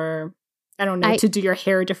legs, or I don't know, to do your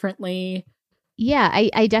hair differently? Yeah,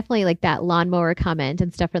 I definitely like that lawnmower comment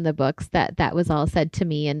and stuff from the books that was all said to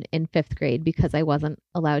me in 5th grade because I wasn't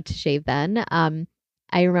allowed to shave then.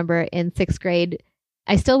 I remember in 6th grade,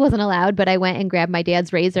 I still wasn't allowed, but I went and grabbed my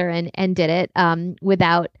dad's razor and did it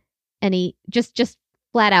without any, just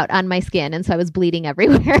flat out on my skin. And so I was bleeding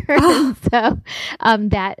everywhere. So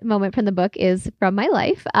that moment from the book is from my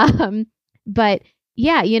life. But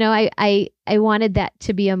yeah, I wanted that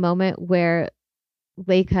to be a moment where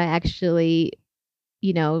Leica actually,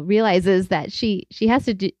 realizes that she has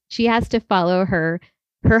to follow her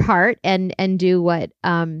heart and do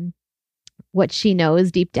what she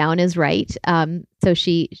knows deep down is right. So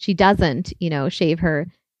she doesn't,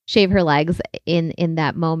 shave her legs in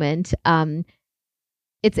that moment.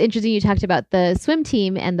 It's interesting you talked about the swim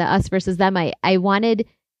team and the us versus them. I wanted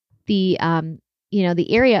the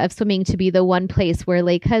the area of swimming to be the one place where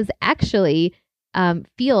Leica actually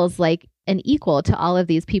feels like an equal to all of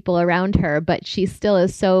these people around her, but she still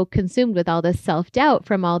is so consumed with all this self-doubt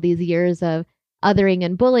from all these years of othering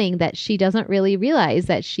and bullying that she doesn't really realize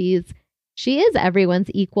that she is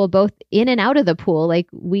everyone's equal, both in and out of the pool. Like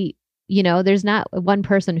there's not one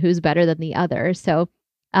person who's better than the other. So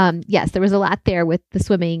yes, there was a lot there with the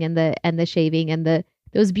swimming and the shaving and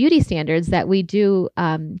those beauty standards that we do,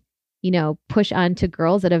 push on to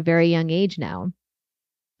girls at a very young age now.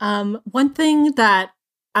 One thing that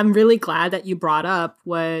I'm really glad that you brought up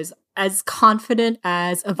was, as confident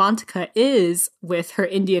as Avantika is with her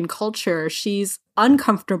Indian culture, she's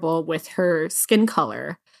uncomfortable with her skin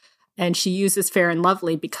color. And she uses Fair and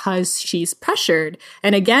Lovely because she's pressured.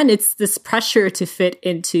 And again, it's this pressure to fit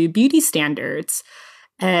into beauty standards.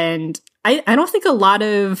 And I don't think a lot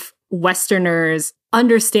of Westerners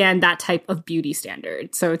understand that type of beauty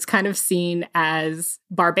standard. So it's kind of seen as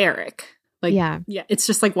barbaric. Like, Yeah. it's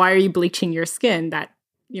just like, why are you bleaching your skin? That,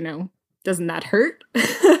 doesn't that hurt?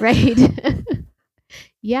 Right.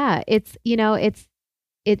 Yeah. It's,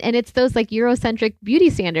 and it's those like Eurocentric beauty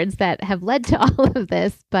standards that have led to all of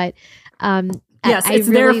this. But, yes, it's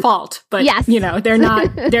their fault, but yes. they're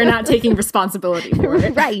not taking responsibility for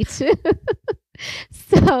it. Right.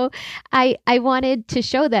 So I wanted to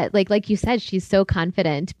show that, like you said, she's so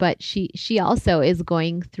confident, but she also is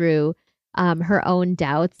going through her own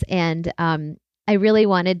doubts. And I really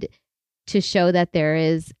wanted to show that there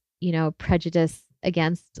is, prejudice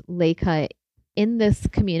against Leica in this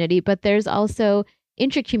community, but there's also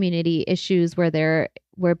intra-community issues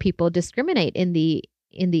where people discriminate in the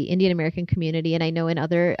Indian American community, and I know in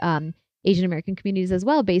other Asian American communities as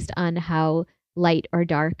well, based on how light or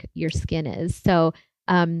dark your skin is. So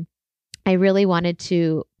I really wanted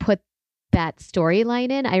to put that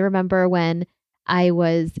storyline in. I remember when I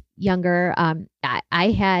was younger,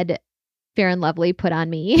 I had Fair and Lovely put on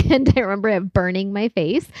me, and I remember it burning my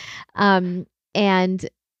face. And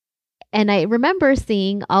I remember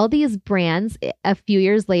seeing all these brands a few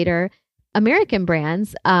years later, American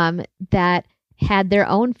brands that had their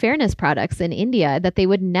own fairness products in India that they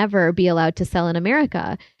would never be allowed to sell in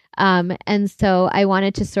America. And so I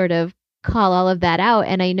wanted to sort of call all of that out.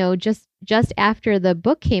 And I know just after the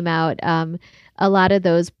book came out, a lot of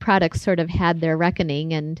those products sort of had their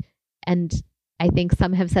reckoning, and I think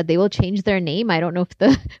some have said they will change their name. I don't know if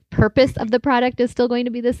the purpose of the product is still going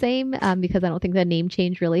to be the same, because I don't think the name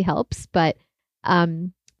change really helps, but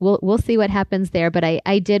we'll see what happens there. But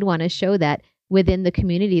I did want to show that within the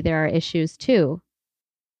community, there are issues too.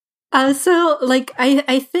 So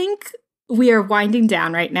I think we are winding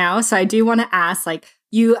down right now. So I do want to ask,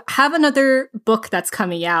 you have another book that's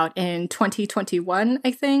coming out in 2021,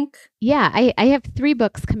 I think. Yeah, I have 3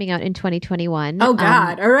 books coming out in 2021. Oh,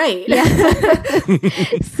 God. All right. Yeah.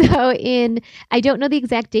 So I don't know the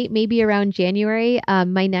exact date, maybe around January,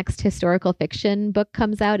 my next historical fiction book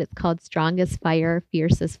comes out. It's called Strongest Fire,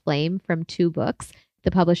 Fiercest Flame, from 2 Books,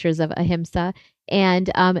 the publishers of Ahimsa.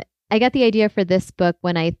 And I got the idea for this book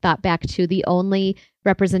when I thought back to the only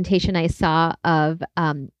representation I saw of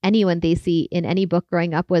anyone they see in any book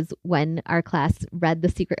growing up was when our class read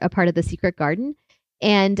a part of The Secret Garden.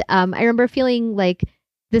 And I remember feeling like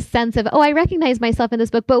this sense of, I recognize myself in this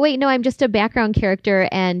book, but wait, no, I'm just a background character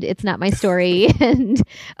and it's not my story. And,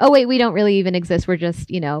 wait, we don't really even exist. We're just,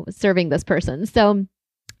 serving this person. So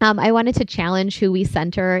I wanted to challenge who we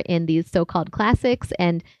center in these so-called classics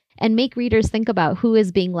and make readers think about who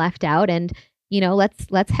is being left out. And,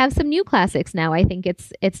 let's have some new classics now. I think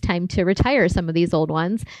it's time to retire some of these old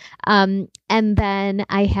ones. And then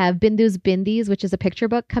I have Bindu's Bindis, which is a picture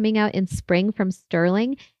book coming out in spring from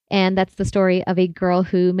Sterling. And that's the story of a girl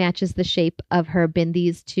who matches the shape of her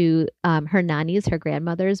bindis to her nani's, her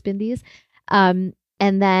grandmother's bindis. And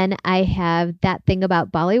then I have That Thing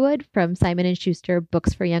About Bollywood from Simon & Schuster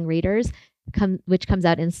Books for Young Readers, which comes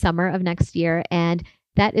out in summer of next year. And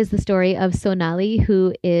that is the story of Sonali,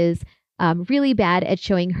 who is really bad at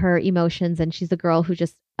showing her emotions. And she's a girl who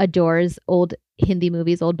just adores old Hindi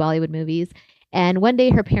movies, old Bollywood movies. And one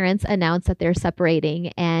day her parents announce that they're separating,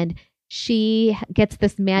 and she gets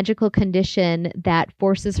this magical condition that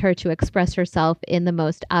forces her to express herself in the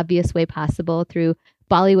most obvious way possible through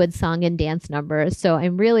Bollywood song and dance numbers. So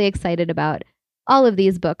I'm really excited about all of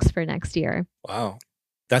these books for next year. Wow.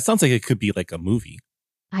 That sounds like it could be like a movie.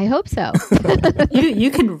 I hope so. You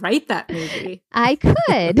can write that movie. I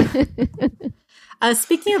could.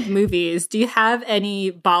 Speaking of movies, do you have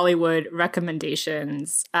any Bollywood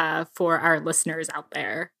recommendations for our listeners out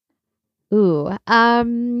there? Ooh,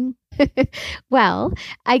 well,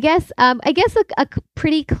 I guess a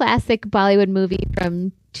pretty classic Bollywood movie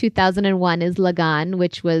from 2001 is Lagan,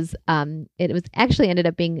 which was it was actually ended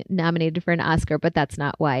up being nominated for an Oscar, but that's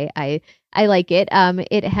not why I like it.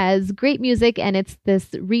 It has great music, and it's this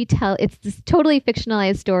totally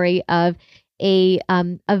fictionalized story of a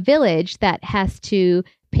village that has to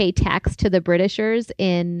pay tax to the Britishers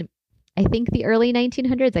in, I think, the early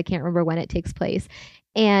 1900s. I can't remember when it takes place.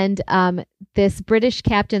 And this British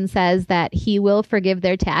captain says that he will forgive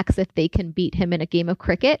their tax if they can beat him in a game of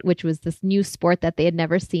cricket, which was this new sport that they had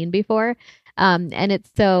never seen before. And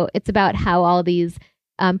it's about how all these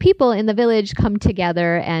people in the village come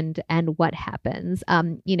together and what happens.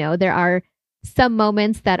 There are some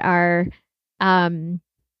moments that are,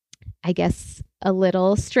 I guess, a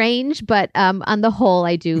little strange, but on the whole,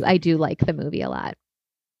 I do like the movie a lot.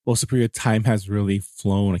 Well, Supriya, time has really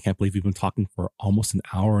flown. I can't believe we've been talking for almost an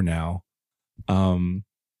hour now.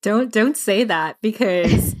 Don't say that,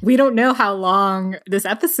 because we don't know how long this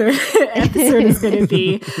episode is going to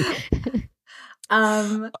be.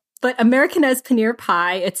 But American as Paneer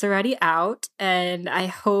Pie, it's already out, and I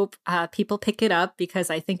hope people pick it up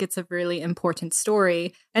because I think it's a really important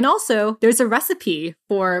story. And also, there's a recipe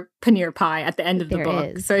for paneer pie at the end of the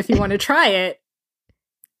book. So if you want to try it,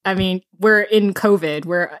 I mean, we're in COVID,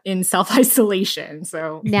 we're in self-isolation.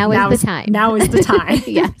 So now is the time. Now is the time.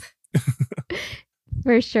 Yes.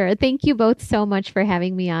 For sure. Thank you both so much for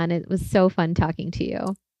having me on. It was so fun talking to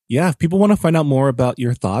you. Yeah, if people want to find out more about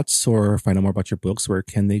your thoughts or find out more about your books, where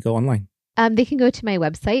can they go online? They can go to my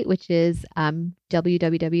website, which is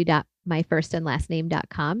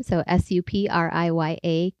www.myfirstandlastname.com. So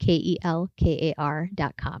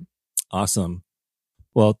SUPRIYAKELKAR.com. Awesome.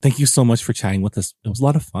 Well, thank you so much for chatting with us. It was a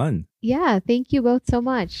lot of fun. Yeah, thank you both so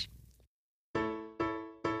much.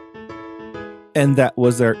 And that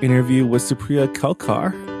was our interview with Supriya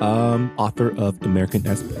Kelkar, author of American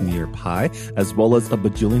as Paneer Pie, as well as a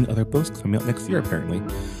bajillion other books coming out next year, apparently,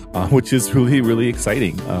 which is really, really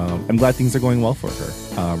exciting. I'm glad things are going well for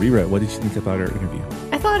her. Rira, what did you think about our interview?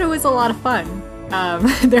 I thought it was a lot of fun.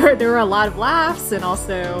 There were a lot of laughs and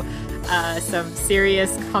also some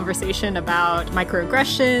serious conversation about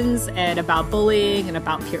microaggressions and about bullying and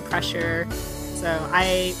about peer pressure. So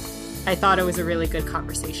I thought it was a really good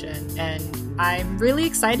conversation, and I'm really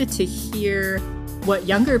excited to hear what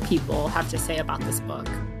younger people have to say about this book.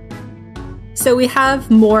 So we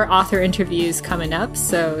have more author interviews coming up,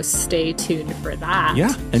 so stay tuned for that.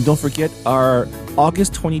 Yeah, and don't forget our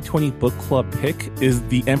August 2020 book club pick is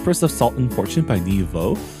The Empress of Salt and Fortune by Nhi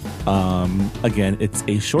Vo. Again, it's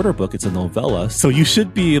a shorter book. It's a novella, so you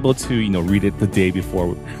should be able to, read it the day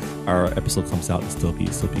before our episode comes out and still be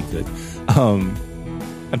good.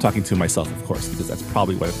 I'm talking to myself, of course, because that's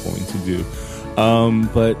probably what I'm going to do.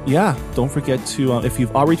 But yeah, don't forget to, if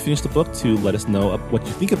you've already finished the book, to let us know what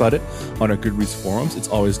you think about it on our Goodreads forums. It's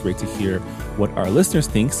always great to hear what our listeners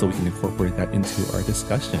think so we can incorporate that into our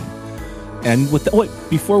discussion. And with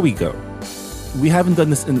before we go, we haven't done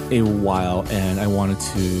this in a while, and I wanted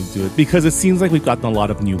to do it because it seems like we've gotten a lot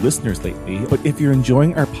of new listeners lately. But if you're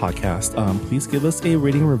enjoying our podcast, please give us a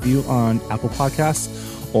rating review on Apple Podcasts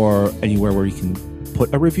or anywhere where you can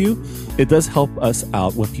put a review. It does help us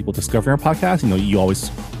out with people discovering our podcast. You always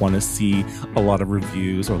want to see a lot of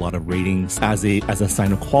reviews or a lot of ratings as a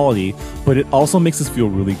sign of quality, but it also makes us feel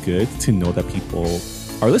really good to know that people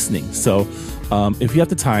are listening. So if you have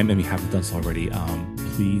the time and we haven't done so already,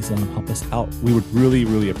 please help us out. We would really,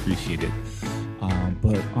 really appreciate it.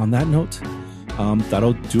 But on that note,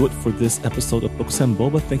 that'll do it for this episode of Books and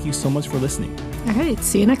Boba. Thank you so much for listening. All right.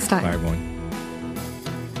 See you next time. Bye, everyone.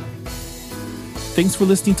 Thanks for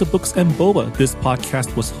listening to Books and Boba. This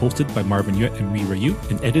podcast was hosted by Marvin Yue and Rira Yu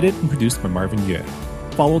and edited and produced by Marvin Yue.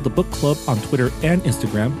 Follow the book club on Twitter and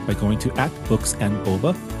Instagram by going to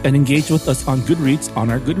 @BooksandBoba and engage with us on Goodreads on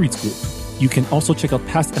our Goodreads group. You can also check out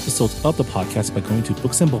past episodes of the podcast by going to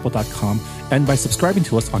booksandboba.com and by subscribing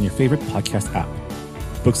to us on your favorite podcast app.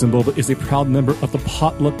 Books and Boba is a proud member of the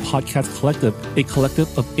Potluck Podcast Collective, a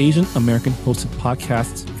collective of Asian American hosted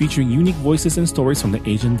podcasts featuring unique voices and stories from the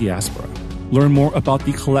Asian diaspora. Learn more about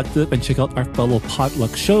the collective and check out our fellow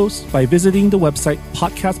Potluck shows by visiting the website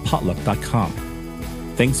podcastpotluck.com.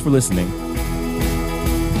 Thanks for listening.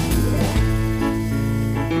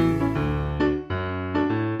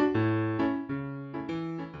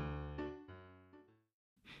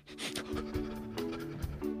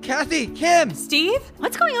 Kathy, Kim! Steve?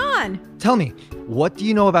 What's going on? Tell me, what do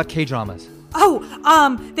you know about K-dramas?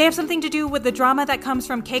 They have something to do with the drama that comes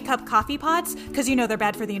from K-cup coffee pots, because they're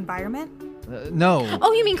bad for the environment? No.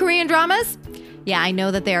 Oh, you mean Korean dramas? Yeah, I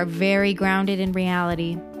know that they are very grounded in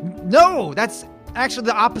reality. No, that's actually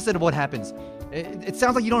the opposite of what happens. It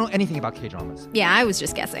sounds like you don't know anything about K-dramas. Yeah, I was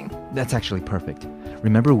just guessing. That's actually perfect.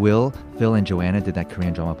 Remember Will, Phil, and Joanna did that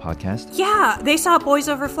Korean drama podcast? Yeah, they saw Boys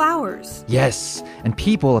Over Flowers. Yes, and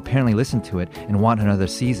people apparently listened to it and want another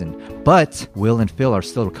season. But Will and Phil are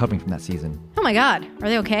still recovering from that season. Oh my god, are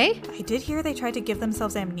they okay? I did hear they tried to give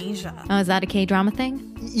themselves amnesia. Oh, is that a K-drama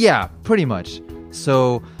thing? Yeah, pretty much.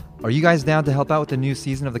 So, are you guys down to help out with the new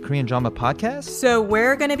season of the Korean drama podcast? So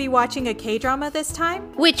we're going to be watching a K-drama this time?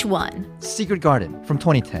 Which one? Secret Garden from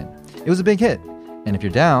 2010. It was a big hit. And if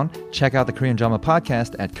you're down, check out the Korean drama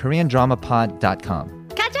podcast at koreandramapod.com.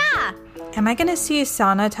 Kaja! Am I going to see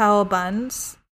Sana Towel Buns?